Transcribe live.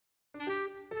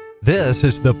This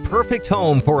is the perfect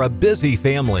home for a busy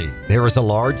family. There is a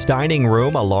large dining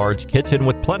room, a large kitchen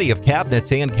with plenty of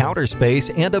cabinets and counter space,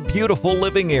 and a beautiful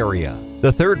living area.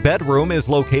 The third bedroom is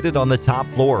located on the top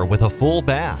floor with a full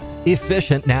bath.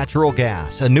 Efficient natural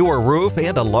gas, a newer roof,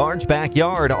 and a large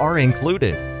backyard are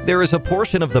included. There is a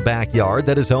portion of the backyard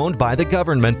that is owned by the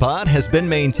government but has been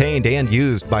maintained and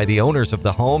used by the owners of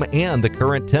the home and the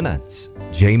current tenants.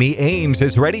 Jaimie Ames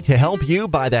is ready to help you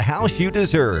buy the house you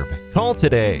deserve. Call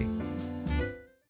today.